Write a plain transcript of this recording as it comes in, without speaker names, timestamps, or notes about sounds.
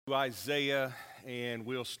Isaiah, and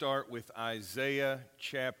we'll start with Isaiah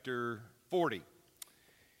chapter 40.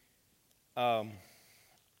 The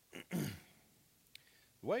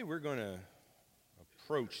way we're going to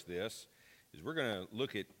approach this is we're going to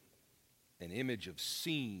look at an image of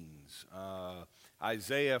scenes.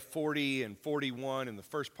 Isaiah 40 and 41 and the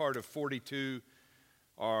first part of 42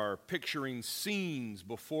 are picturing scenes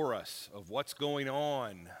before us of what's going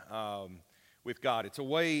on with God. It's a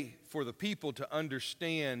way for the people to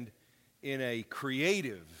understand in a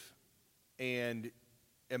creative and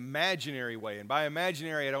imaginary way. And by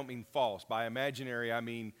imaginary, I don't mean false. By imaginary, I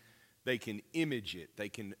mean they can image it. They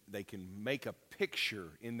can make a picture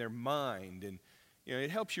in their mind. And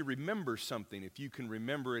it helps you remember something if you can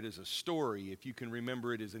remember it as a story, if you can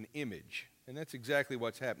remember it as an image. And that's exactly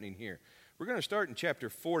what's happening here. We're going to start in chapter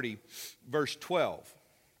 40, verse 12.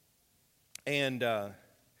 And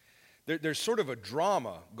there's sort of a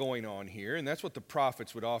drama going on here, and that's what the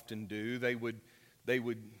prophets would often do. They would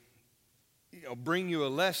bring you a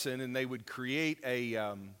lesson, and they would create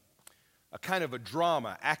a kind of a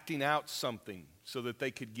drama, acting out something so that they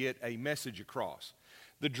could get a message across.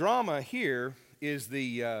 The drama here is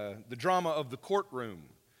the drama of the courtroom.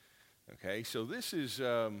 Okay, so this is,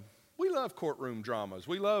 we love courtroom dramas.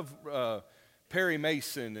 We love Perry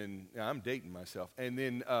Mason, and I'm dating myself, and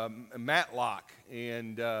then Matlock,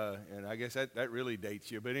 and I guess that really dates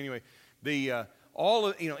you. But anyway,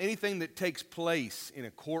 anything that takes place in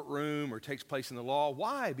a courtroom or takes place in the law.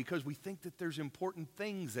 Why? Because we think that there's important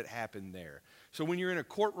things that happen there. So when you're in a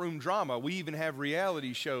courtroom drama, we even have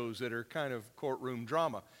reality shows that are kind of courtroom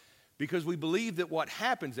drama. Because we believe that what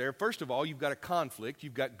happens there, first of all, you've got a conflict,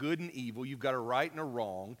 you've got good and evil, you've got a right and a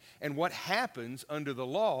wrong, and what happens under the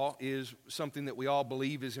law is something that we all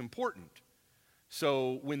believe is important.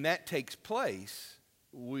 So when that takes place,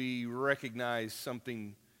 we recognize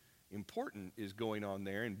something important is going on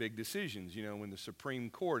there in big decisions. When the Supreme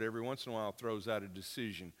Court every once in a while throws out a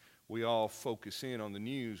decision, we all focus in on the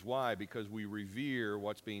news. Why? Because we revere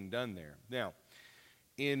what's being done there. Now,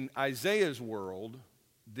 in Isaiah's world,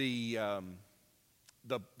 the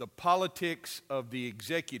politics of the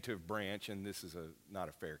executive branch, and this is not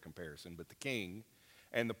a fair comparison, but the king,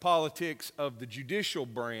 and the politics of the judicial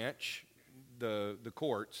branch, the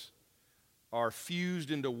courts, are fused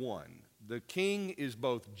into one. The king is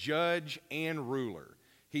both judge and ruler.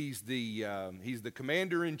 He's the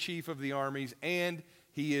commander-in-chief of the armies, and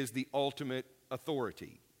he is the ultimate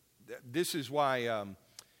authority. This is why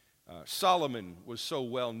Solomon was so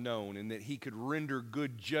well known in that he could render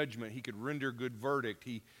good judgment, he could render good verdict,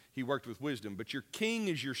 he worked with wisdom. But your king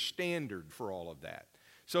is your standard for all of that.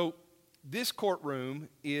 So this courtroom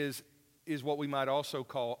is what we might also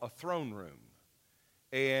call a throne room.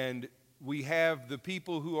 And we have the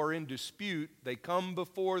people who are in dispute, they come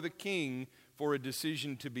before the king for a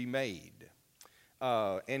decision to be made.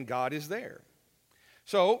 And God is there.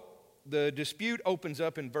 So the dispute opens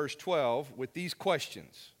up in verse 12 with these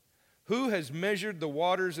questions. Who has measured the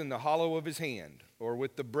waters in the hollow of his hand, or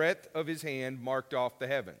with the breadth of his hand marked off the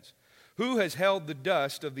heavens? Who has held the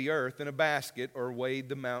dust of the earth in a basket, or weighed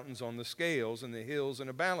the mountains on the scales and the hills in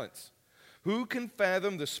a balance? Who can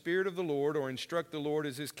fathom the Spirit of the Lord, or instruct the Lord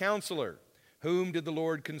as his counselor? Whom did the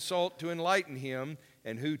Lord consult to enlighten him,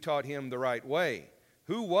 and who taught him the right way?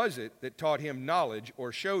 Who was it that taught him knowledge,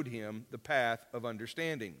 or showed him the path of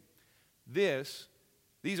understanding? These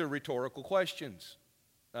are rhetorical questions.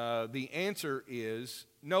 The answer is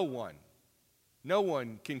no one. No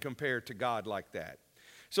one can compare to God like that.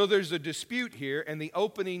 So there's a dispute here, and the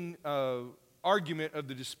opening argument of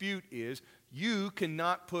the dispute is you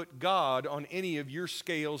cannot put God on any of your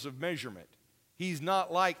scales of measurement. He's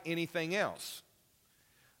not like anything else.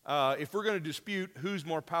 If we're going to dispute who's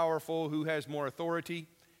more powerful, who has more authority,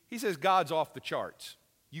 he says God's off the charts.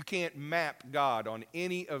 You can't map God on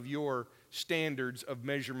any of your standards of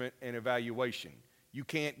measurement and evaluation. You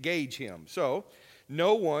can't gauge him. So,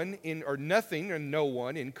 no one in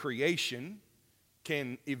creation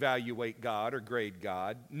can evaluate God or grade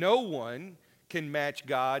God. No one can match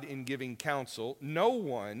God in giving counsel. No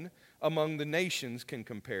one among the nations can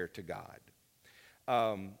compare to God.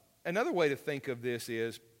 Another way to think of this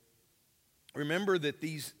is, remember that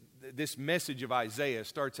this message of Isaiah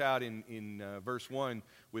starts out in verse 1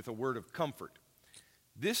 with a word of comfort.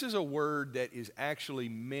 This is a word that is actually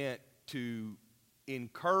meant to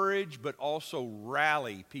encourage but also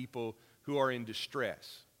rally people who are in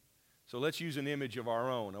distress. So let's use an image of our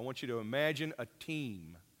own. I want you to imagine a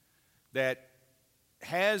team that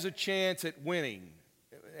has a chance at winning,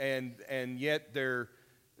 and yet they're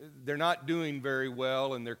not doing very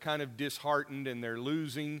well, and they're kind of disheartened, and they're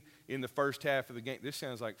losing in the first half of the game. This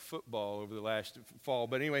sounds like football over the last fall.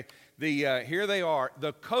 But anyway, here they are.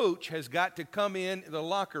 The coach has got to come in the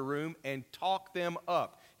locker room and talk them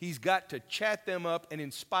up. He's got to chat them up and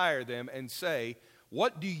inspire them and say,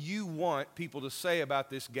 what do you want people to say about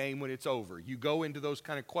this game when it's over? You go into those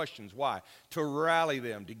kind of questions. Why? To rally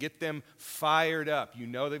them, to get them fired up. You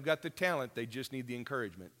know they've got the talent. They just need the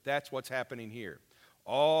encouragement. That's what's happening here.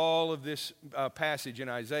 All of this passage in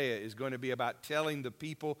Isaiah is going to be about telling the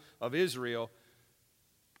people of Israel,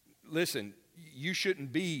 listen, you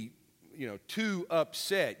shouldn't be too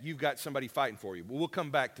upset. You've got somebody fighting for you. But we'll come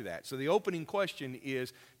back to that. So the opening question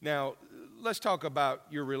is, now, let's talk about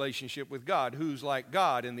your relationship with God. Who's like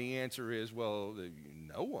God? And the answer is, well,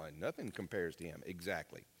 no one. Nothing compares to him.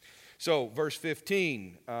 Exactly. So, verse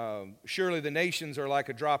 15, surely the nations are like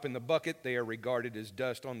a drop in the bucket. They are regarded as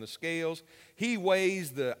dust on the scales. He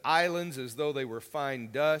weighs the islands as though they were fine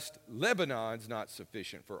dust. Lebanon's not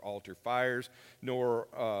sufficient for altar fires, nor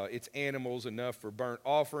its animals enough for burnt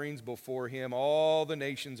offerings. Before him, all the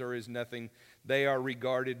nations are as nothing. They are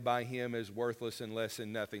regarded by him as worthless and less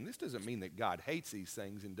than nothing. This doesn't mean that God hates these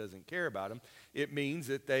things and doesn't care about them. It means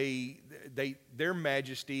that their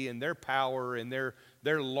majesty and their power and their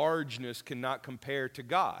largeness cannot compare to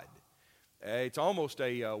God. It's almost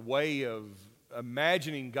a way of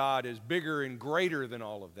imagining God as bigger and greater than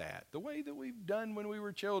all of that. The way that we've done when we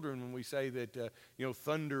were children, when we say that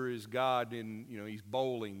thunder is God and he's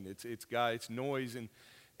bowling. It's God. It's noise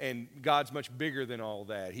and God's much bigger than all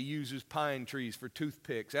that. He uses pine trees for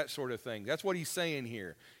toothpicks, that sort of thing. That's what he's saying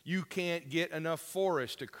here. You can't get enough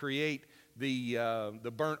forest to create the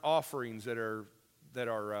burnt offerings that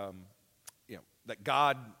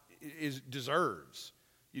God deserves.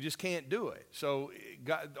 You just can't do it. So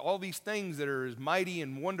God, all these things that are as mighty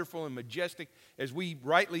and wonderful and majestic as we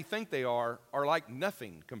rightly think they are like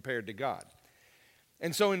nothing compared to God.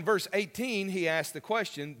 And so in verse 18, he asks the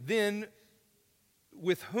question, then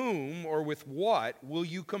with whom or with what will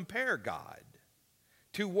you compare God?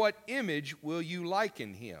 To what image will you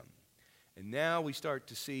liken him? And now we start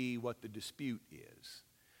to see what the dispute is.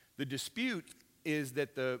 The dispute is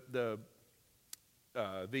that the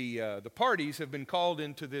parties have been called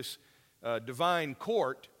into this divine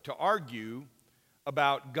court to argue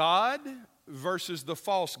about God versus the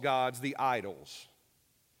false gods, the idols.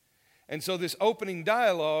 And so this opening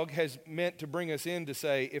dialogue has meant to bring us in to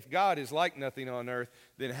say, if God is like nothing on earth,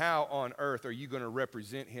 then how on earth are you going to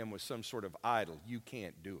represent him with some sort of idol? You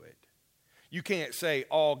can't do it. You can't say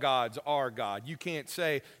all gods are God. You can't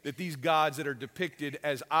say that these gods that are depicted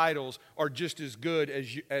as idols are just as good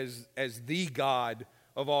as the God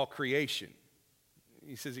of all creation.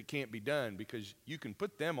 He says it can't be done because you can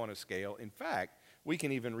put them on a scale. In fact, we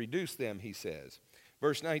can even reduce them, he says.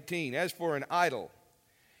 Verse 19, as for an idol,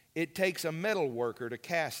 it takes a metal worker to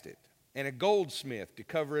cast it, and a goldsmith to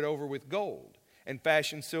cover it over with gold, and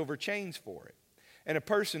fashion silver chains for it. And a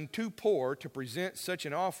person too poor to present such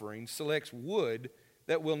an offering selects wood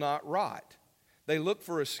that will not rot. They look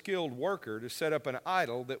for a skilled worker to set up an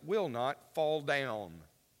idol that will not fall down.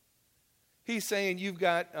 He's saying you've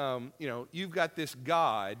got this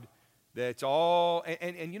God that's all,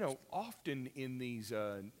 and often in these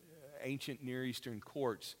ancient Near Eastern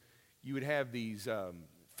courts, you would have these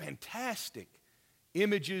fantastic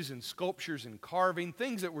images and sculptures and carving,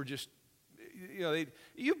 things that were just,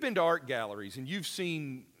 you've been to art galleries and you've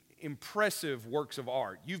seen impressive works of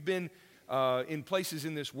art. You've been in places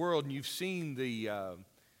in this world and you've seen the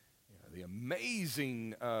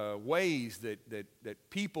amazing ways that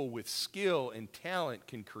people with skill and talent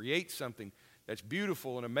can create something that's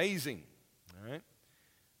beautiful and amazing. All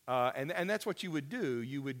right, and that's what you would do.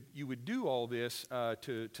 You would do all this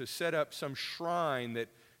to set up some shrine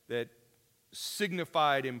that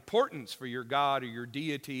signified importance for your God or your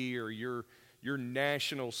deity or your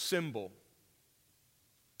national symbol.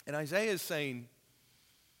 And Isaiah is saying,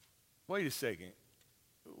 wait a second,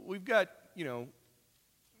 we've got,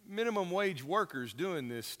 minimum wage workers doing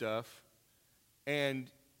this stuff,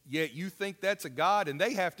 and yet you think that's a God, and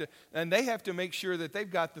they have to make sure that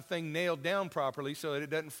they've got the thing nailed down properly so that it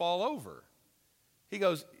doesn't fall over. He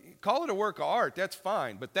goes, call it a work of art, that's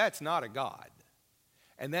fine, but that's not a God.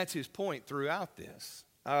 And that's his point throughout this.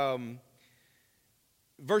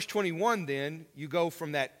 Verse 21 then, you go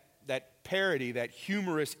from that parody, that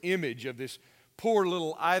humorous image of this poor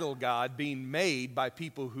little idol god being made by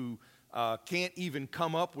people who can't even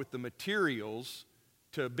come up with the materials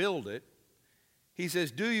to build it. He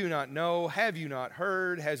says, do you not know? Have you not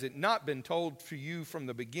heard? Has it not been told to you from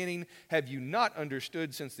the beginning? Have you not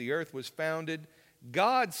understood since the earth was founded?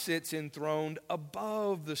 God sits enthroned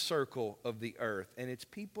above the circle of the earth, and its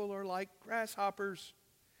people are like grasshoppers.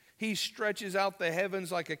 He stretches out the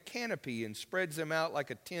heavens like a canopy and spreads them out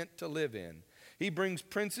like a tent to live in. He brings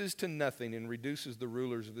princes to nothing and reduces the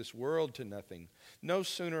rulers of this world to nothing. No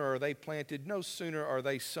sooner are they planted, no sooner are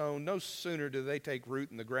they sown, no sooner do they take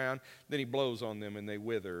root in the ground than he blows on them and they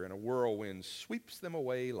wither, and a whirlwind sweeps them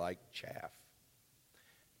away like chaff.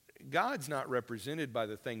 God's not represented by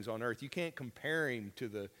the things on earth. You can't compare him to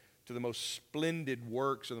the most splendid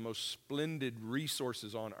works or the most splendid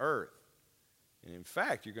resources on earth. And in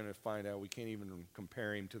fact, you're going to find out we can't even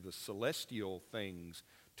compare him to the celestial things,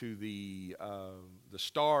 to the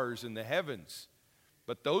stars in the heavens.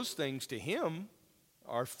 But those things to him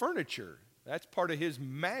are furniture. That's part of his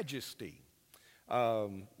majesty.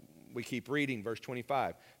 We keep reading, verse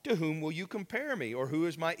 25. To whom will you compare me? Or who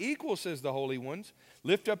is my equal, says the Holy Ones?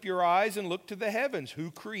 Lift up your eyes and look to the heavens. Who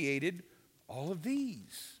created all of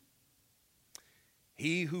these?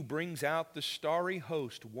 He who brings out the starry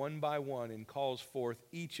host one by one and calls forth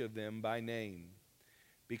each of them by name.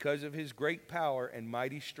 Because of his great power and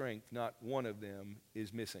mighty strength, not one of them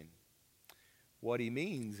is missing. What he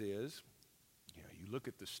means is, you look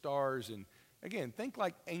at the stars, and again, think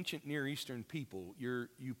like ancient Near Eastern people. You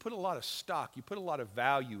put a lot of stock, you put a lot of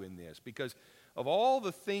value in this, because of all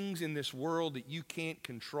the things in this world that you can't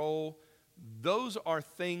control, those are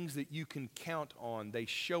things that you can count on. They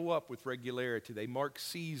show up with regularity. They mark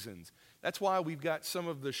seasons. That's why we've got some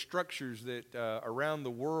of the structures that around the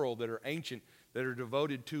world that are ancient, that are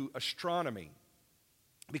devoted to astronomy.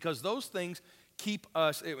 Because those things keep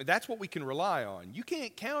us, that's what we can rely on. You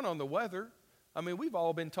can't count on the weather. I mean, we've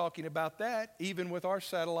all been talking about that. Even with our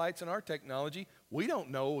satellites and our technology, we don't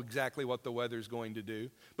know exactly what the weather's going to do.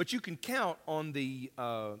 But you can count on the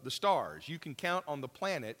stars. You can count on the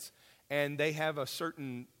planets, and they have a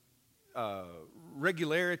certain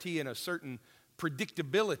regularity and a certain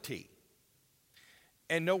predictability.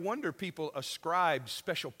 And no wonder people ascribe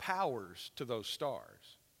special powers to those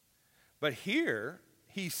stars. But here,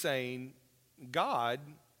 he's saying God,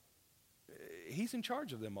 he's in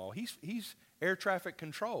charge of them all. He's air traffic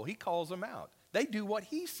control. He calls them out. They do what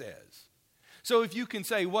he says. So if you can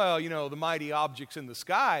say, well, the mighty objects in the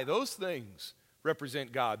sky, those things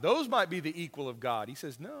represent God. Those might be the equal of God. He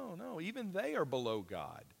says, no, even they are below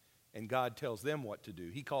God. And God tells them what to do.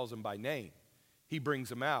 He calls them by name. He brings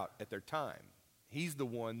them out at their time. He's the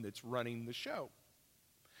one that's running the show.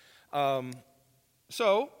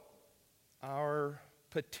 So our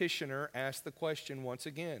petitioner asks the question once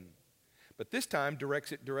again, but this time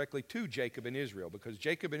directs it directly to Jacob and Israel, because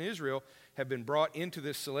Jacob and Israel have been brought into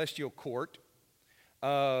this celestial court.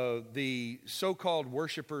 The so-called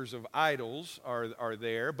worshipers of idols are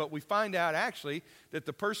there, but we find out actually that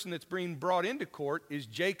the person that's being brought into court is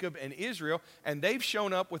Jacob and Israel, and they've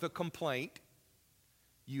shown up with a complaint.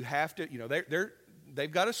 You have to,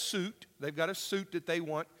 they've got a suit. They've got a suit that they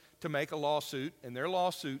want to make a lawsuit, and their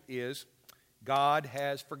lawsuit is, God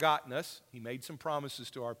has forgotten us. He made some promises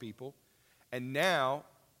to our people, and now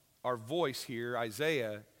our voice here,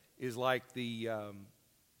 Isaiah, is like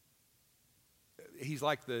he's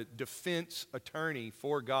like the defense attorney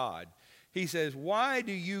for God. He says, why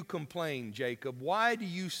do you complain, Jacob? Why do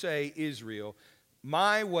you say, Israel,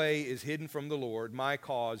 my way is hidden from the Lord, my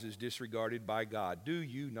cause is disregarded by God? Do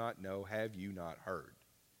you not know? Have you not heard?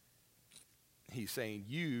 He's saying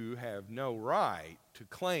you have no right to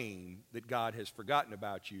claim that God has forgotten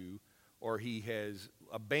about you, or he has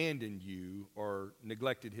abandoned you, or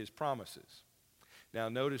neglected his promises. Now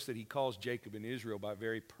notice that he calls Jacob and Israel by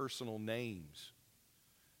very personal names.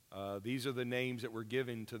 These are the names that were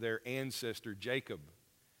given to their ancestor Jacob,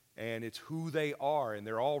 and it's who they are, and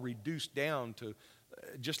they're all reduced down to,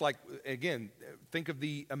 just like, again, think of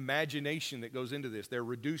the imagination that goes into this. They're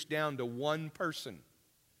reduced down to one person,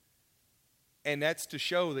 and that's to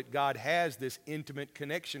show that God has this intimate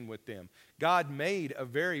connection with them. God made a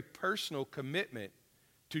very personal commitment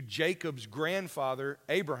to Jacob's grandfather,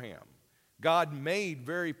 Abraham. God made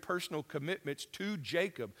very personal commitments to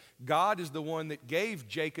Jacob. God is the one that gave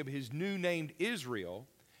Jacob his new name Israel,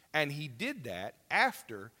 and he did that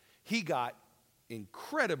after he got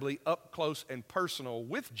incredibly up close and personal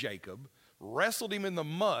with Jacob, wrestled him in the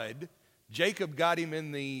mud. Jacob got him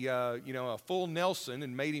in the a full Nelson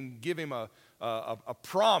and made him give him a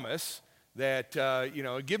promise that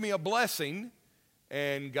give me a blessing.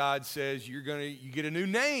 And God says you get a new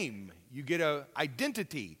name, you get an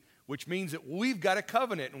identity, which means that we've got a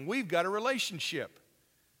covenant and we've got a relationship.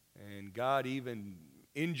 And God even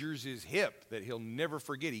injures his hip that he'll never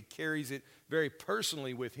forget. He carries it very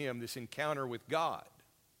personally with him, this encounter with God.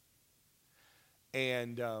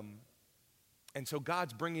 And so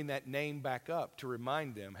God's bringing that name back up to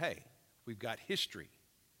remind them, hey, we've got history.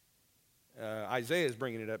 Isaiah is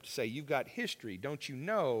bringing it up to say, you've got history. Don't you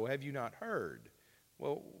know? Have you not heard?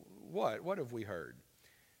 Well, what? What have we heard?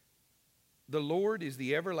 The Lord is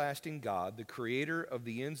the everlasting God, the creator of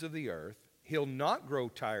the ends of the earth. He'll not grow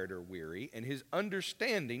tired or weary, and his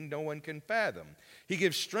understanding no one can fathom. He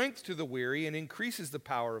gives strength to the weary and increases the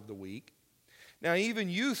power of the weak. Now even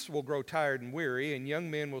youths will grow tired and weary, and young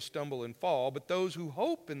men will stumble and fall, but those who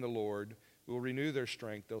hope in the Lord will renew their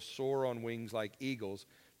strength. They'll soar on wings like eagles.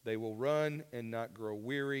 They will run and not grow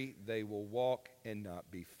weary. They will walk and not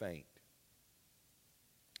be faint.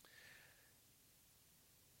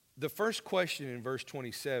 The first question in verse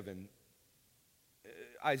 27,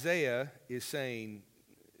 Isaiah is saying,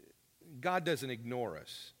 God doesn't ignore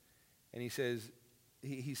us. And he says,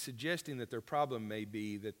 he's suggesting that their problem may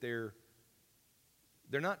be that they're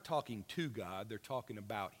not talking to God, they're talking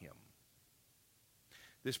about him.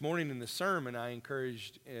 This morning in the sermon, I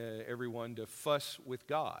encouraged everyone to fuss with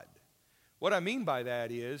God. What I mean by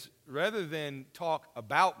that is, rather than talk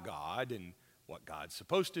about God and what God's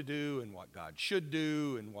supposed to do and what God should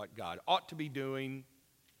do and what God ought to be doing,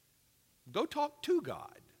 go talk to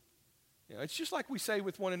God. You know, it's just like we say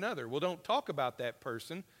with one another. Well, don't talk about that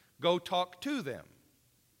person. Go talk to them.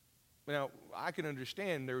 Now, I can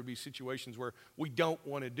understand there would be situations where we don't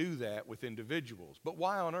want to do that with individuals. But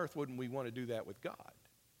why on earth wouldn't we want to do that with God?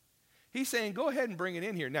 He's saying, go ahead and bring it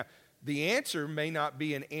in here. Now, the answer may not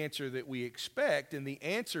be an answer that we expect, and the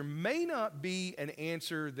answer may not be an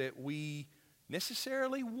answer that we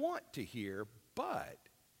necessarily want to hear, but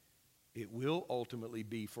it will ultimately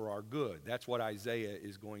be for our good. That's what Isaiah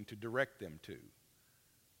is going to direct them to.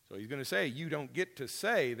 So he's going to say, you don't get to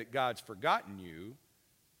say that God's forgotten you.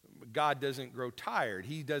 God doesn't grow tired.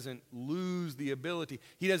 He doesn't lose the ability.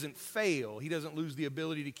 He doesn't fail. He doesn't lose the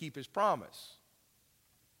ability to keep his promise.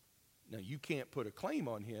 Now, you can't put a claim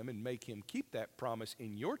on him and make him keep that promise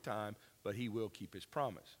in your time, but he will keep his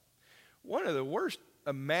promise. One of the worst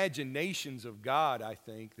imaginations of God, I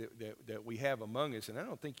think, that we have among us, and I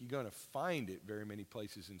don't think you're going to find it very many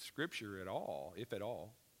places in Scripture at all, if at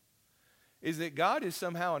all, is that God is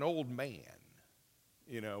somehow an old man.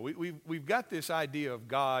 You know, we've got this idea of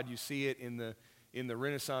God. You see it in the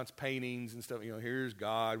Renaissance paintings and stuff. You know, here's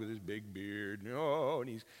God with his big beard, and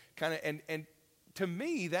he's kind of and to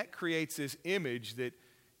me that creates this image that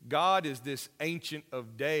God is this ancient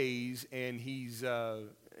of days, and he's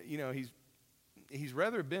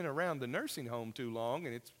rather been around the nursing home too long,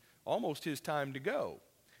 and it's almost his time to go.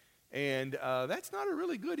 And that's not a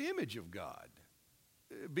really good image of God.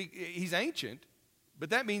 He's ancient, but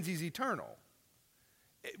that means he's eternal.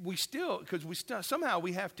 Somehow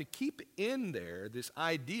we have to keep in there this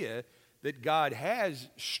idea that God has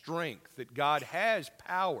strength, that God has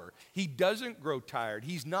power. He doesn't grow tired.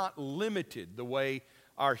 He's not limited the way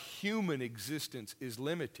our human existence is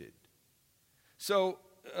limited. So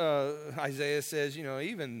Isaiah says,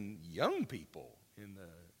 even young people,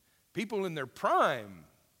 people in their prime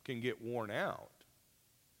can get worn out.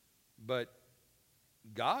 But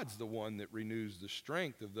God's the one that renews the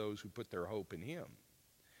strength of those who put their hope in him.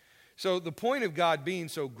 So the point of God being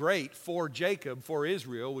so great for Jacob, for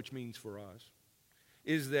Israel, which means for us,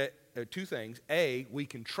 is that two things. A, we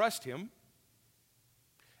can trust him.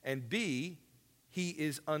 And B, he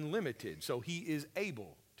is unlimited. So he is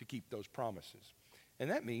able to keep those promises. And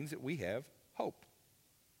that means that we have hope.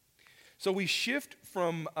 So we shift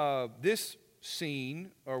from this scene,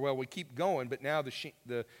 we keep going, but now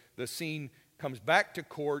the scene comes back to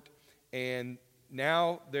court, and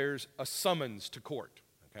now there's a summons to court.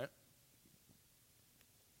 Okay?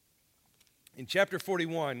 In chapter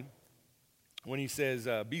 41, when he says,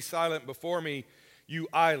 "Be silent before me, you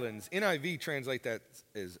islands." NIV translate that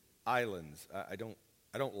as islands. I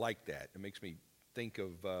don't like that. It makes me think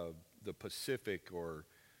of the Pacific or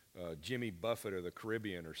Jimmy Buffett or the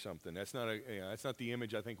Caribbean or something. That's not that's not the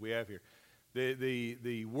image I think we have here.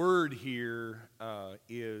 The word here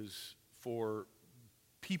is for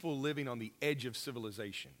people living on the edge of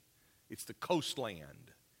civilization. It's the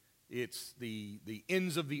coastland. It's the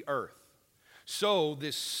ends of the earth. So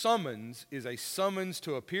this summons is a summons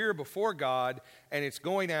to appear before God, and it's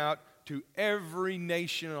going out to every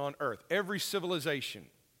nation on earth, every civilization.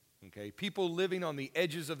 Okay, people living on the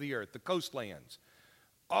edges of the earth, the coastlands.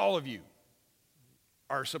 All of you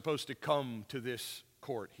are supposed to come to this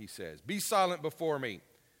court, he says. Be silent before me.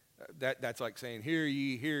 That's like saying, hear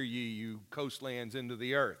ye, you coastlands into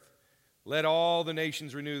the earth. Let all the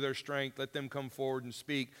nations renew their strength. Let them come forward and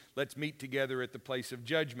speak. Let's meet together at the place of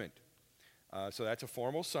judgment. So that's a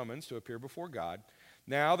formal summons to appear before God.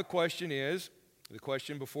 Now the question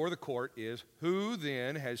before the court is, who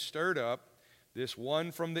then has stirred up this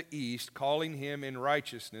one from the east, calling him in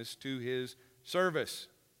righteousness to his service.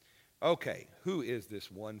 Okay, who is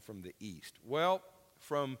this one from the east? Well,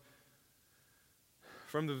 from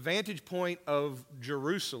the vantage point of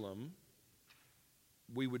Jerusalem,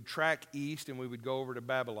 we would track east and we would go over to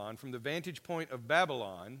Babylon. From the vantage point of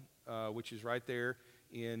Babylon, which is right there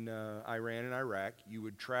in Iran and Iraq, you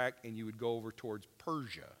would track and you would go over towards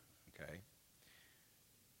Persia. Okay.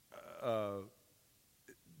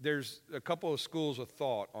 There's a couple of schools of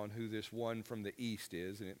thought on who this one from the east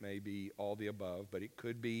is, and it may be all the above, but it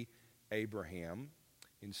could be Abraham.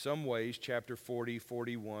 In some ways, chapter 40,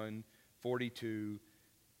 41, 42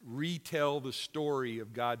 retell the story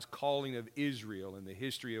of God's calling of Israel and the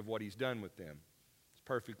history of what he's done with them. It's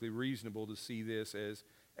perfectly reasonable to see this as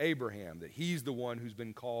Abraham, that he's the one who's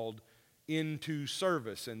been called into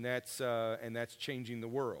service, and that's changing the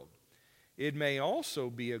world. It may also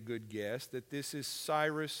be a good guess that this is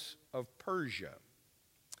Cyrus of Persia.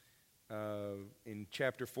 In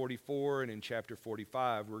chapter 44 and in chapter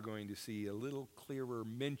 45, we're going to see a little clearer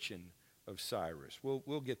mention of Cyrus.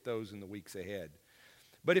 We'll get those in the weeks ahead.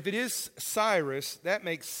 But if it is Cyrus, that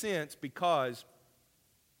makes sense because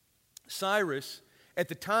Cyrus, at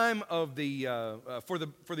the time of for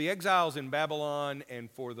the exiles in Babylon and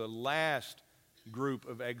for the last group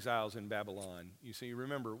of exiles in Babylon, you see,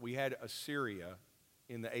 remember, we had Assyria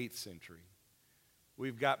in the 8th century.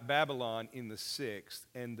 We've got Babylon in the 6th,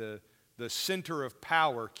 and the center of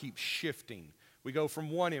power keeps shifting. We go from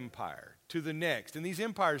one empire to the next, and these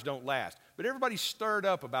empires don't last. But everybody's stirred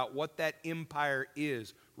up about what that empire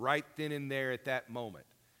is right then and there at that moment.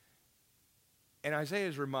 And Isaiah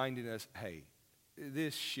is reminding us, hey,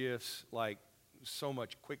 this shifts like so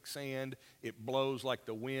much quicksand. It blows like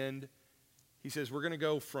the wind. He says we're going to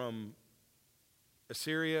go from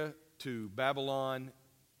Assyria to Babylon.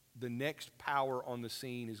 The next power on the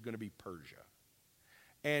scene is going to be Persia.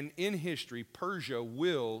 And in history, Persia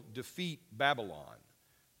will defeat Babylon.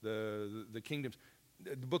 The kingdoms.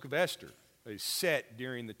 The book of Esther is set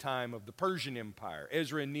during the time of the Persian Empire.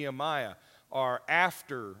 Ezra and Nehemiah are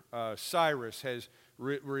after Cyrus has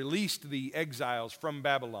released the exiles from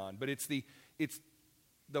Babylon. But it's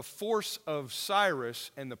the force of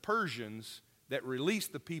Cyrus and the Persians that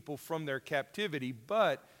released the people from their captivity.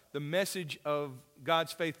 But the message of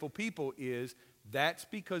God's faithful people is that's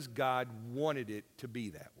because God wanted it to be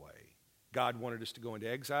that way. God wanted us to go into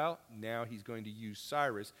exile. Now he's going to use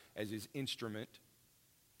Cyrus as his instrument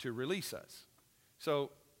to release us.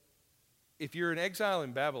 So if you're in exile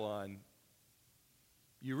in Babylon,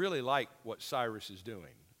 you really like what Cyrus is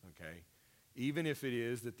doing, okay? Even if it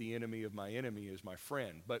is that the enemy of my enemy is my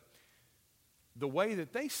friend. But the way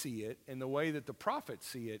that they see it and the way that the prophets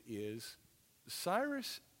see it is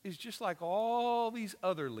Cyrus is just like all these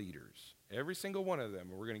other leaders. Every single one of them,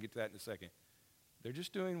 and we're going to get to that in a second. They're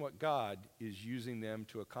just doing what God is using them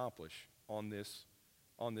to accomplish on this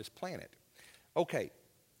planet. Okay,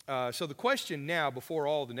 so the question now before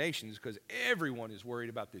all the nations, because everyone is worried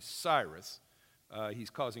about this Cyrus. He's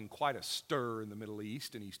causing quite a stir in the Middle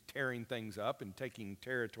East, and he's tearing things up and taking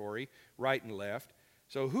territory right and left.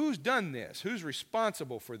 So who's done this? Who's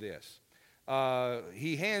responsible for this?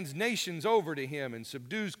 He hands nations over to him and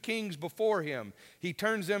subdues kings before him. He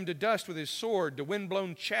turns them to dust with his sword, to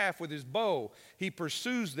wind-blown chaff with his bow. He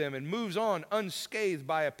pursues them and moves on unscathed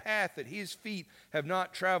by a path that his feet have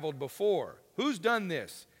not traveled before. Who's done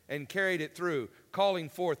this and carried it through, calling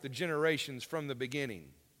forth the generations from the beginning?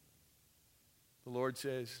 The Lord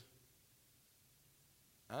says,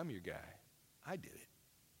 I'm your guy. I did it.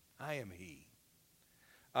 I am he.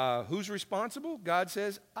 Who's responsible? God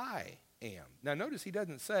says, I am. Now notice he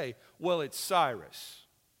doesn't say, well, it's Cyrus.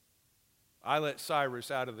 I let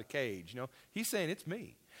Cyrus out of the cage. No, he's saying it's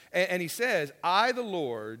me. And he says, I, the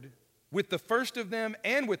Lord, with the first of them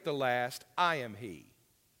and with the last, I am he.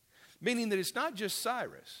 Meaning that it's not just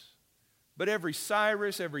Cyrus, but every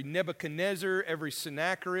Cyrus, every Nebuchadnezzar, every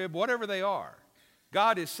Sennacherib, whatever they are,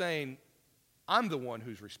 God is saying, I'm the one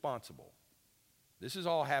who's responsible. This is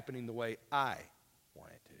all happening the way I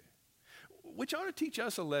want it to. Which ought to teach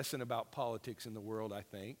us a lesson about politics in the world, I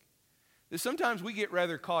think. That sometimes we get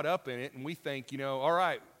rather caught up in it and we think, all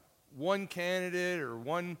right, one candidate or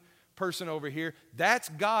one person over here, that's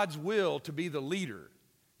God's will to be the leader.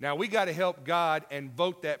 Now we got to help God and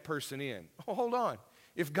vote that person in. Oh, hold on.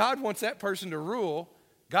 If God wants that person to rule,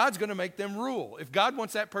 God's going to make them rule. If God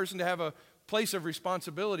wants that person to have a place of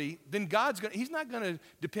responsibility, then he's not going to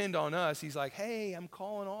depend on us. He's like, hey, I'm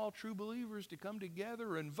calling all true believers to come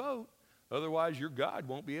together and vote. Otherwise, your God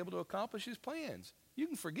won't be able to accomplish his plans. You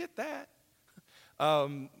can forget that.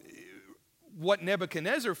 What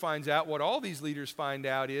Nebuchadnezzar finds out, what all these leaders find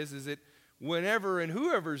out is that whenever and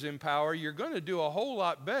whoever's in power, you're going to do a whole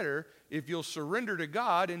lot better if you'll surrender to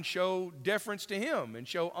God and show deference to Him and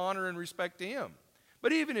show honor and respect to Him.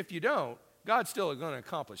 But even if you don't, God's still going to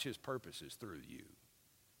accomplish His purposes through you,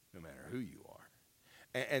 no matter who you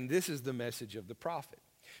are. And this is the message of the prophet.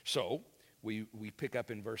 So we pick up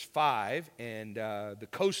in verse 5, and the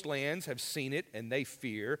coastlands have seen it, and they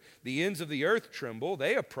fear. The ends of the earth tremble.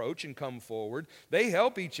 They approach and come forward. They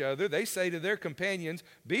help each other. They say to their companions,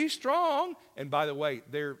 "Be strong." And by the way,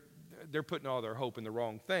 they're putting all their hope in the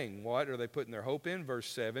wrong thing. What are they putting their hope in? Verse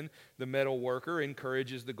 7, the metal worker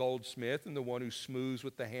encourages the goldsmith, and the one who smooths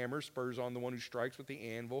with the hammer spurs on the one who strikes with the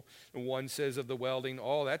anvil. And one says of the welding,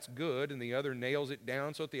 "Oh, that's good," and the other nails it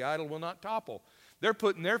down so that the idol will not topple. They're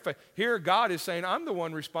putting their faith. Here God is saying, I'm the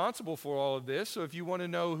one responsible for all of this, so if you want to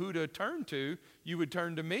know who to turn to, you would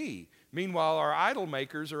turn to me. Meanwhile, our idol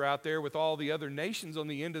makers are out there with all the other nations on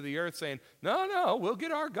the end of the earth saying, no, we'll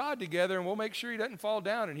get our God together and we'll make sure He doesn't fall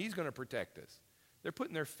down and He's going to protect us. They're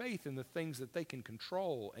putting their faith in the things that they can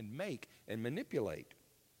control and make and manipulate.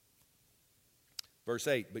 Verse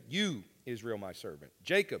 8, but you, Israel, my servant,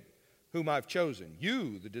 Jacob, whom I've chosen,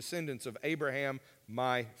 you, the descendants of Abraham,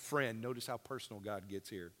 my friend. Notice how personal God gets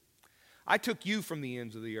here. I took you from the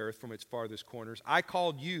ends of the earth, from its farthest corners. I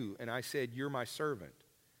called you, and I said, you're my servant.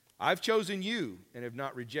 I've chosen you and have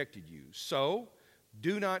not rejected you. So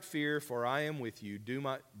do not fear, for I am with you. Do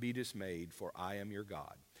not be dismayed, for I am your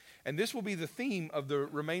God. And this will be the theme of the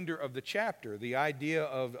remainder of the chapter, the idea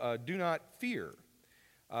of do not fear,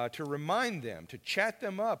 to remind them, to chat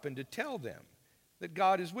them up, and to tell them that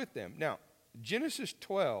God is with them. Now, Genesis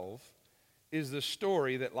 12 is the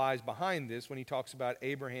story that lies behind this when he talks about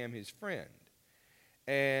Abraham, his friend.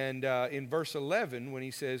 And in verse 11, when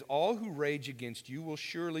he says, all who rage against you will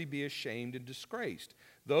surely be ashamed and disgraced.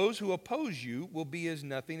 Those who oppose you will be as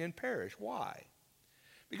nothing and perish. Why?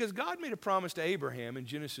 Because God made a promise to Abraham in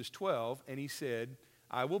Genesis 12, and He said,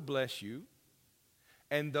 I will bless you,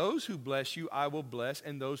 and those who bless you I will bless,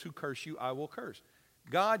 and those who curse you I will curse.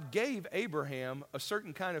 God gave Abraham a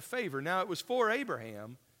certain kind of favor. Now, it was for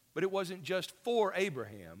Abraham, but it wasn't just for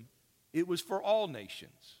Abraham. It was for all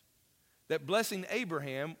nations. That blessing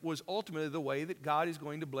Abraham was ultimately the way that God is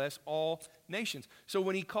going to bless all nations. So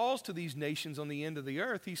when He calls to these nations on the end of the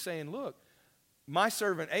earth, He's saying, look, my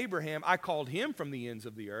servant Abraham, I called him from the ends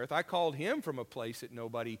of the earth. I called him from a place that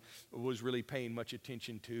nobody was really paying much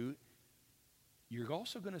attention to. You're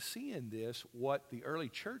also going to see in this what the early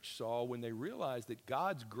church saw when they realized that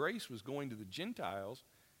God's grace was going to the Gentiles.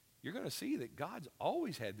 You're going to see that God's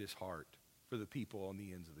always had this heart for the people on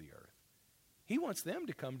the ends of the earth. He wants them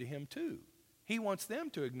to come to Him too. He wants them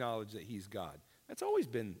to acknowledge that He's God. That's always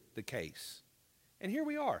been the case. And here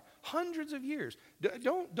we are, hundreds of years.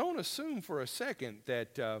 Don't assume for a second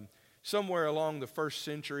that somewhere along the first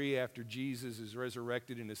century after Jesus is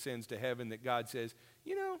resurrected and ascends to heaven that God says,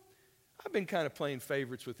 you know, I've been kind of playing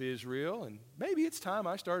favorites with Israel, and maybe it's time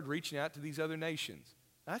I started reaching out to these other nations.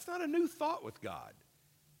 That's not a new thought with God.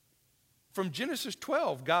 From Genesis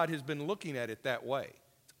 12, God has been looking at it that way.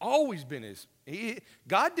 It's always been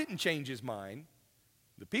God didn't change His mind.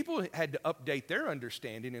 The people had to update their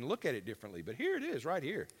understanding and look at it differently. But here it is, right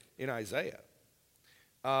here in Isaiah.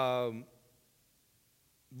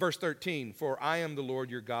 Verse 13, for I am the Lord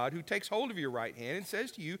your God who takes hold of your right hand and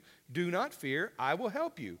says to you, do not fear, I will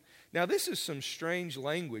help you. Now this is some strange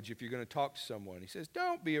language if you're going to talk to someone. He says,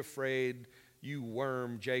 don't be afraid, you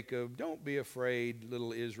worm Jacob. Don't be afraid,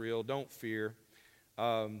 little Israel. Don't fear.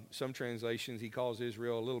 Some translations he calls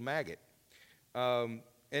Israel a little maggot. And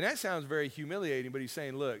that sounds very humiliating, but he's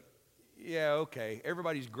saying, look, yeah, okay,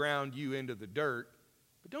 everybody's ground you into the dirt,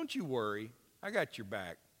 but don't you worry. I got your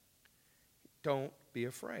back. Don't be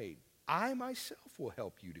afraid. I myself will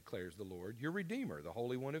help you, declares the Lord, your Redeemer, the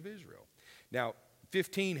Holy One of Israel. Now,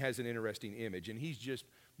 15 has an interesting image, and he's just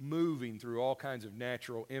moving through all kinds of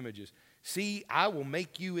natural images. See, I will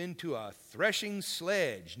make you into a threshing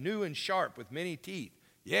sledge, new and sharp with many teeth.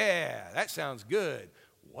 Yeah, that sounds good.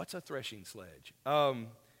 What's a threshing sledge?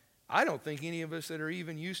 I don't think any of us that are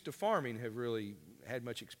even used to farming have really had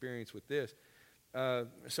much experience with this.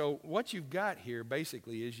 So what you've got here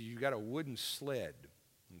basically is you've got a wooden sled,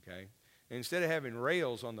 okay? And instead of having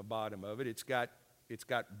rails on the bottom of it, it's got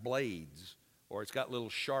blades, or it's got little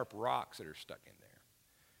sharp rocks that are stuck in there.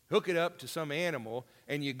 Hook it up to some animal,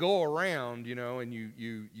 and you go around, you know, and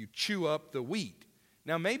you chew up the wheat.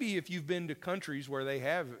 Now, maybe if you've been to countries where they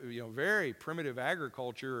have, you know, very primitive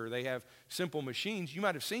agriculture or they have simple machines, you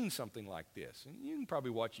might have seen something like this. And you can probably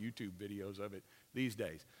watch YouTube videos of it these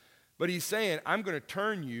days. But he's saying, I'm going to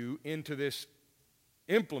turn you into this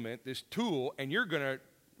implement, this tool, and you're going to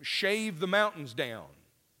shave the mountains down.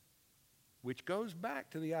 which goes back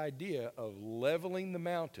to the idea of leveling the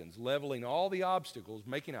mountains, leveling all the obstacles,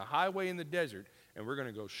 making a highway in the desert, and we're going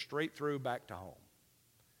to go straight through back to home.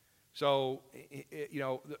 So,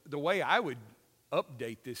 the way I would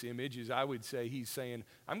update this image is I would say he's saying,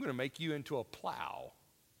 I'm going to make you into a plow.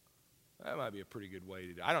 That might be a pretty good way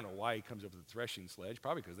to do it. I don't know why he comes up with a threshing sledge,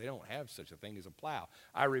 probably because they don't have such a thing as a plow.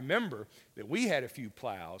 I remember that we had a few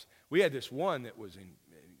plows. We had this one that was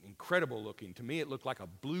incredible looking. To me, it looked like a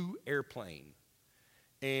blue airplane.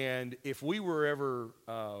 And if we were ever,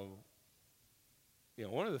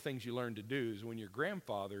 one of the things you learn to do is when your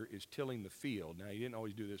grandfather is tilling the field. Now, he didn't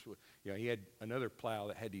always do this. He had another plow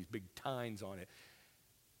that had these big tines on it.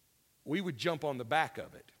 We would jump on the back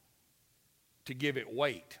of it to give it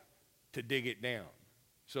weight, to dig it down.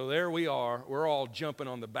 So there we are. We're all jumping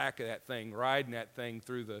on the back of that thing, riding that thing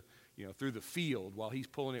through the field while he's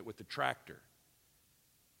pulling it with the tractor.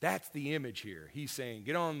 That's the image here. He's saying,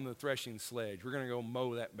 get on the threshing sledge. We're going to go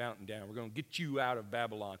mow that mountain down. We're going to get you out of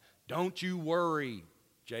Babylon. Don't you worry,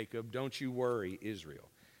 Jacob. Don't you worry, Israel.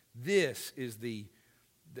 This is you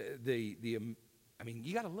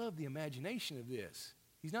got to love the imagination of this.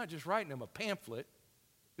 He's not just writing them a pamphlet.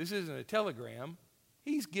 This isn't a telegram.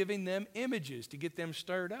 He's giving them images to get them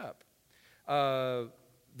stirred up.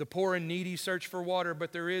 The poor and needy search for water,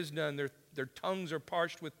 but there is none. Their tongues are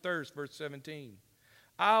parched with thirst, verse 17.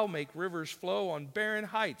 I'll make rivers flow on barren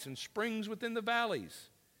heights and springs within the valleys.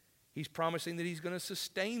 He's promising that he's going to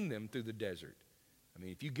sustain them through the desert. I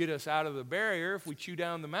mean, if you get us out of the barrier, if we chew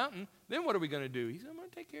down the mountain, then what are we going to do? He said, I'm going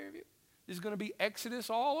to take care of you. This is going to be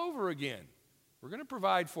Exodus all over again. We're going to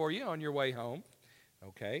provide for you on your way home.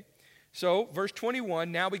 Okay. So, verse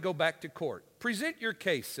 21, now we go back to court. Present your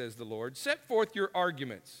case, says the Lord. Set forth your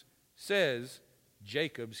arguments, says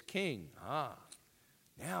Jacob's king.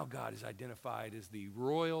 Now God is identified as the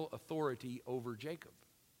royal authority over Jacob,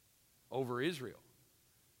 over Israel.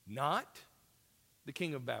 Not the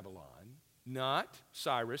king of Babylon, not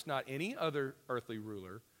Cyrus, not any other earthly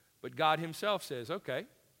ruler, but God himself says, okay,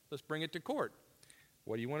 let's bring it to court.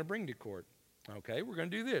 What do you want to bring to court? Okay, we're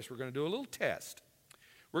going to do this. We're going to do a little test.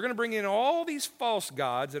 We're going to bring in all these false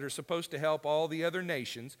gods that are supposed to help all the other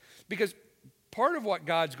nations, because part of what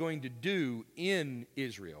God's going to do in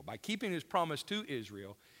Israel, by keeping his promise to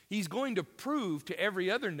Israel, he's going to prove to every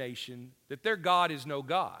other nation that their God is no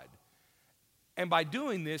God. And by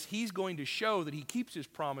doing this, he's going to show that he keeps his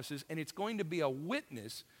promises, and it's going to be a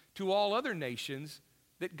witness to all other nations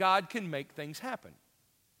that God can make things happen.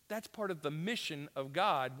 That's part of the mission of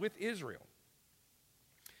God with Israel.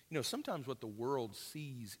 Sometimes what the world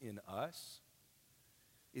sees in us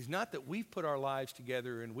is not that we've put our lives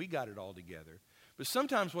together and we got it all together, but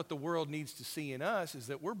sometimes what the world needs to see in us is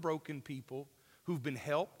that we're broken people who've been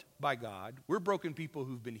helped by God. We're broken people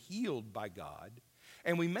who've been healed by God,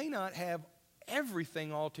 and we may not have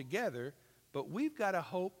everything all together, but we've got a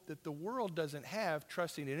hope that the world doesn't have,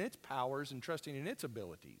 trusting in its powers and trusting in its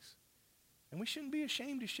abilities. And we shouldn't be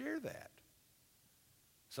ashamed to share that.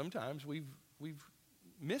 Sometimes we've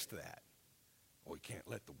missed that. Well, we can't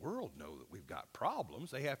let the world know that we've got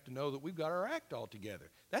problems. They have to know that we've got our act all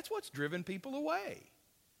together. That's what's driven people away.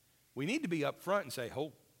 We need to be up front and say,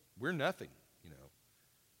 oh, we're nothing,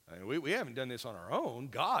 we haven't done this on our own.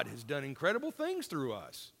 God has done incredible things through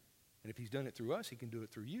us. And if he's done it through us, he can do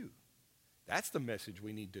it through you. That's the message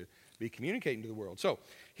we need to be communicating to the world. So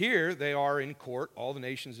here they are in court. All the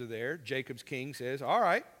nations are there. Jacob's king says, all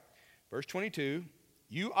right, verse 22,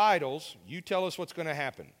 you idols, you tell us what's going to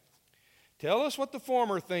happen. Tell us what the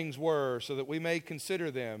former things were so that we may consider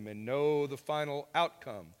them and know the final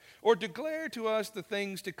outcome. Or declare to us the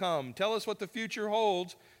things to come. Tell us what the future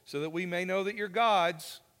holds so that we may know that you're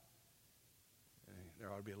gods. And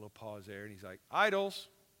there ought to be a little pause there. And he's like, idols,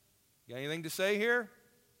 you got anything to say here?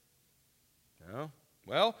 No?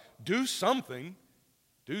 Well, do something.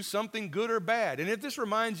 Do something good or bad. And if this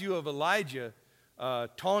reminds you of Elijah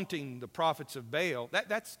taunting the prophets of Baal,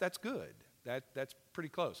 that's good. That's pretty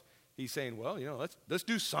close. He's saying, well, let's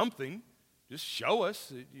do something. Just show us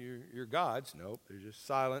that you're gods. Nope, there's just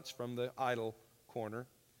silence from the idol corner.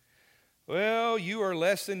 Well, you are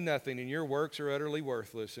less than nothing, and your works are utterly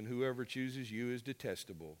worthless, and whoever chooses you is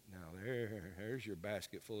detestable. Now, there's your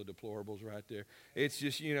basket full of deplorables right there. It's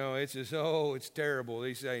just, it's terrible.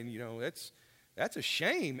 He's saying, that's a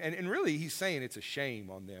shame. And really, he's saying it's a shame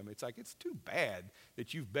on them. It's like, it's too bad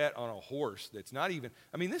that you've bet on a horse that's not even,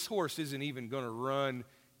 this horse isn't even going to run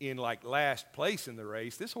in like last place in the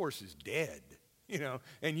race. This horse is dead,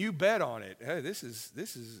 and you bet on it. Hey, this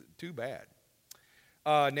is too bad.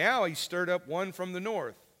 Now he stirred up one from the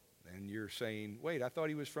north, And you're saying, wait, I thought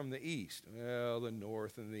he was from the east. Well, the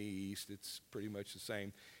north and the east, it's pretty much the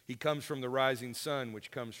same. He comes from the rising sun, which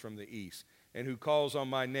comes from the east. And who calls on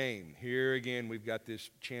my name. Here again, we've got this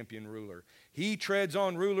champion ruler. He treads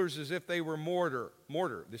on rulers as if they were mortar.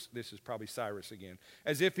 This is probably Cyrus again.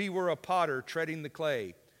 As if he were a potter treading the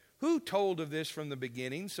clay. Who told of this from the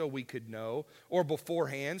beginning so we could know, or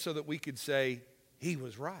beforehand so that we could say, he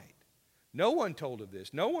was right? No one told of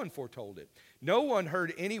this. No one foretold it. No one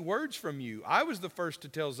heard any words from you. I was the first to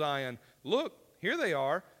tell Zion, look, here they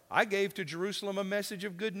are. I gave to Jerusalem a message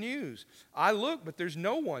of good news. I look, but there's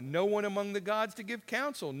no one among the gods to give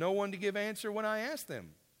counsel, no one to give answer when I ask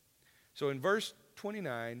them. So in verse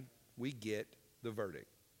 29, we get the verdict.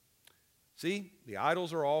 See, the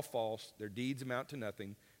idols are all false. Their deeds amount to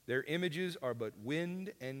nothing. Their images are but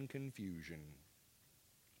wind and confusion.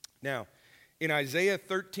 Now, in Isaiah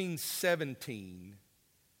 13:17,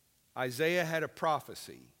 Isaiah had a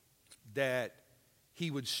prophecy that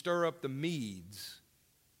he would stir up the Medes,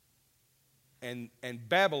 and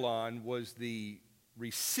Babylon was the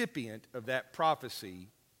recipient of that prophecy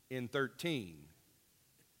in 13.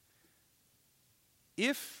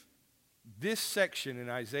 If this section in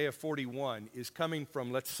Isaiah 41 is coming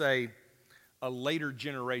from, let's say, a later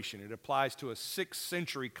generation, it applies to a 6th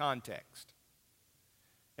century context.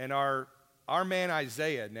 And our man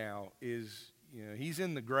Isaiah now is, he's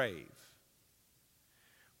in the grave.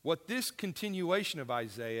 What this continuation of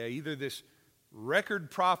Isaiah, either this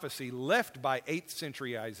record prophecy left by 8th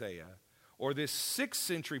century Isaiah, or this 6th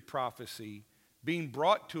century prophecy being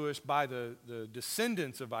brought to us by the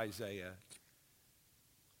descendants of Isaiah,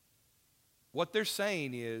 what they're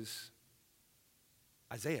saying is,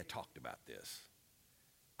 Isaiah talked about this.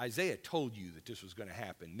 Isaiah told you that this was going to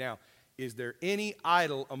happen. Now, is there any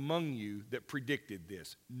idol among you that predicted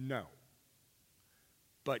this? No.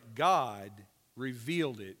 But God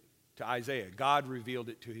revealed it to Isaiah. God revealed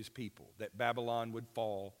it to his people, that Babylon would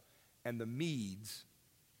fall, and the Medes,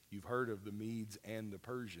 you've heard of the Medes and the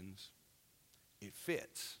Persians, it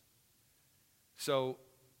fits. So,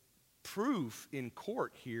 proof in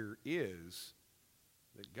court here is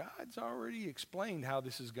that God's already explained how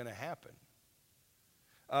this is going to happen.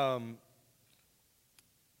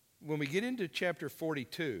 When we get into chapter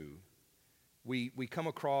 42, we come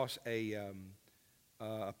across a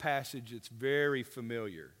passage that's very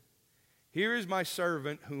familiar. Here is my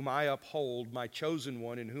servant whom I uphold, my chosen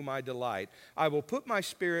one in whom I delight. I will put my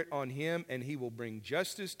spirit on him, and he will bring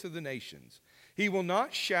justice to the nations. He will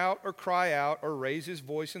not shout or cry out or raise his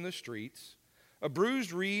voice in the streets. A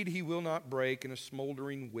bruised reed he will not break, and a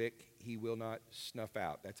smoldering wick he will not snuff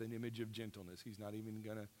out. That's an image of gentleness. He's not even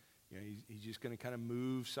going to, he's just going to kind of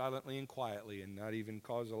move silently and quietly and not even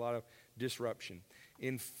cause a lot of disruption.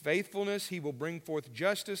 In faithfulness he will bring forth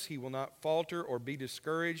justice. He will not falter or be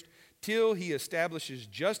discouraged till he establishes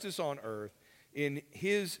justice on earth. In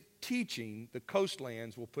his teaching, the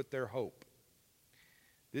coastlands will put their hope.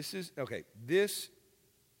 This is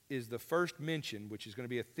the first mention, which is going to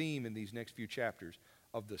be a theme in these next few chapters,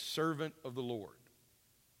 of the servant of the Lord.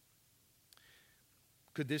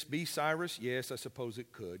 Could this be Cyrus? Yes, I suppose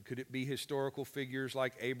it could. Could it be historical figures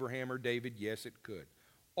like Abraham or David? Yes, it could.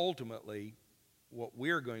 Ultimately, what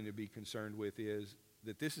we're going to be concerned with is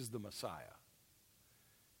that this is the Messiah.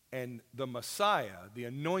 And the Messiah, the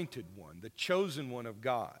anointed one, the chosen one of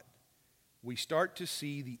God, we start to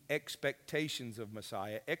see the expectations of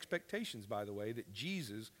Messiah. Expectations, by the way, that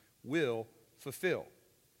Jesus will fulfill.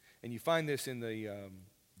 And you find this in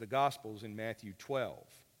the Gospels in Matthew 12.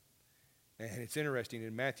 And it's interesting,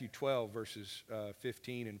 in Matthew 12, verses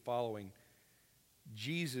 15 and following,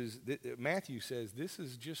 Matthew says this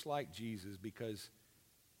is just like Jesus because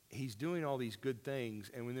he's doing all these good things,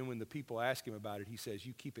 and then when the people ask him about it, he says,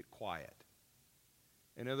 you keep it quiet.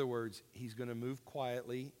 In other words, he's going to move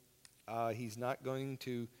quietly. He's not going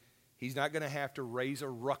to have to raise a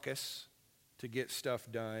ruckus to get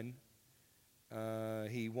stuff done.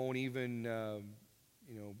 He won't even,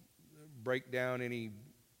 break down any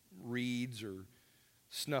reeds or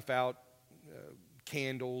snuff out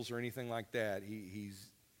candles or anything like that.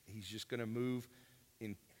 He's just going to move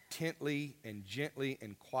intently and gently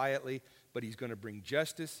and quietly, but he's going to bring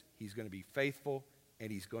justice, he's going to be faithful,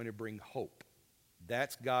 and he's going to bring hope.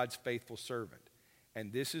 That's God's faithful servant.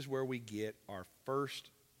 And this is where we get our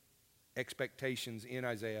first expectations in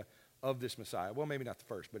Isaiah of this Messiah. Well, maybe not the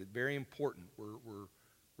first, but it's very important.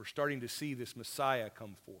 We're starting to see this Messiah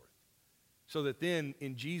come forth. So that then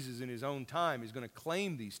in Jesus in his own time, he's going to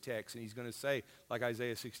claim these texts and he's going to say, like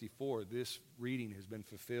Isaiah 64, this reading has been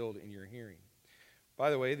fulfilled in your hearing. By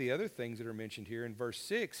the way, the other things that are mentioned here in verse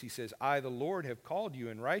 6, he says, I, the Lord, have called you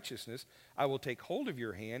in righteousness. I will take hold of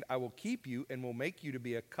your hand. I will keep you and will make you to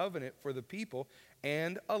be a covenant for the people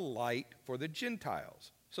and a light for the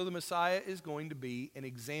Gentiles. So the Messiah is going to be an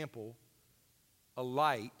example, a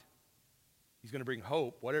light. He's going to bring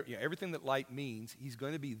hope, whatever, everything that light means. He's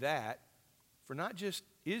going to be that for not just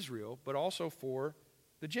Israel, but also for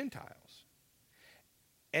the Gentiles.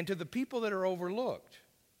 And to the people that are overlooked,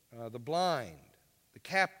 the blind, the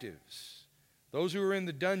captives, those who are in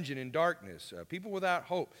the dungeon in darkness, people without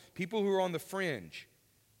hope, people who are on the fringe.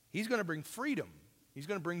 He's going to bring freedom. He's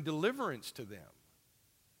going to bring deliverance to them.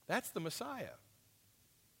 That's the Messiah.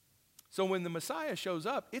 So when the Messiah shows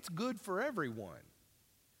up, it's good for everyone.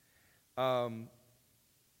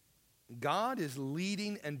 God is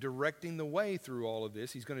leading and directing the way through all of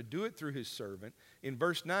this. He's going to do it through his servant. In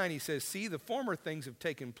verse 9, he says, see, the former things have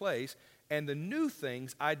taken place, and the new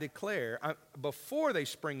things I declare, before they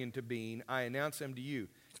spring into being, I announce them to you.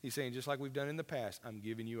 He's saying, just like we've done in the past, I'm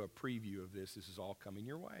giving you a preview of this. This is all coming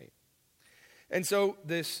your way. And so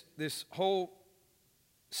this whole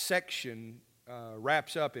section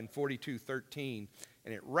wraps up in 42:13,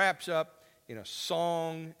 and it wraps up in a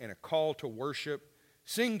song and a call to worship.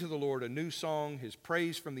 Sing to the Lord a new song, his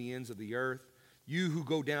praise from the ends of the earth. You who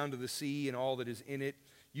go down to the sea and all that is in it,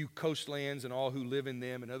 you coastlands and all who live in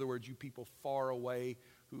them. In other words, you people far away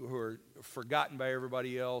who are forgotten by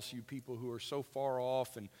everybody else, you people who are so far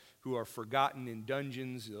off and who are forgotten in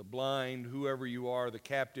dungeons, the blind, whoever you are, the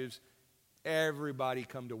captives. Everybody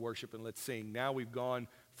come to worship and let's sing. Now we've gone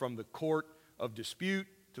from the court of dispute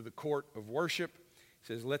to the court of worship. It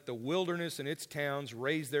says, let the wilderness and its towns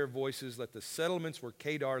raise their voices. Let the settlements where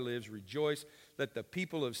Kedar lives rejoice. Let the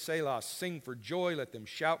people of Selah sing for joy. Let them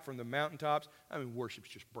shout from the mountaintops. I mean, worship's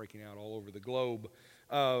just breaking out all over the globe.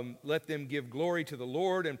 Let them give glory to the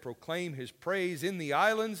Lord and proclaim his praise in the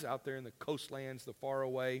islands, out there in the coastlands, the far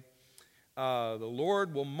away. The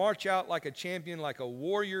Lord will march out like a champion, like a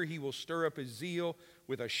warrior. He will stir up his zeal.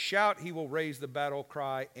 With a shout, he will raise the battle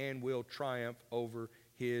cry and will triumph over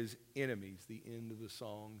his enemies. The end of the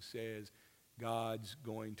song says God's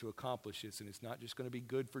going to accomplish this, and it's not just going to be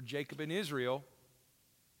good for Jacob and Israel,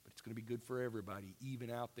 but it's going to be good for everybody,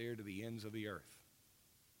 even out there to the ends of the earth.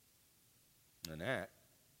 And that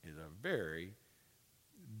is a very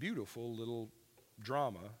beautiful little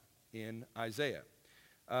drama in Isaiah.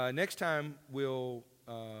 Next time we'll,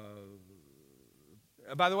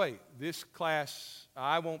 by the way, this class,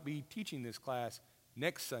 I won't be teaching this class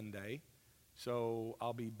next Sunday. So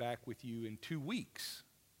I'll be back with you in 2 weeks,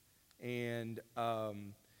 but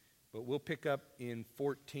we'll pick up in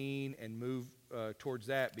 14 and move towards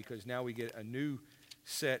that, because now we get a new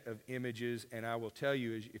set of images. And I will tell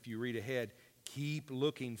you, if you read ahead, keep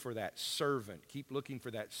looking for that servant. Keep looking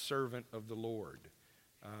for that servant of the Lord,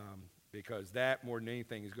 because that more than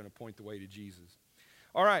anything is going to point the way to Jesus.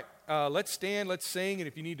 All right, let's stand, let's sing, and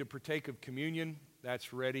if you need to partake of communion,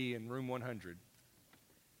 that's ready in room 100.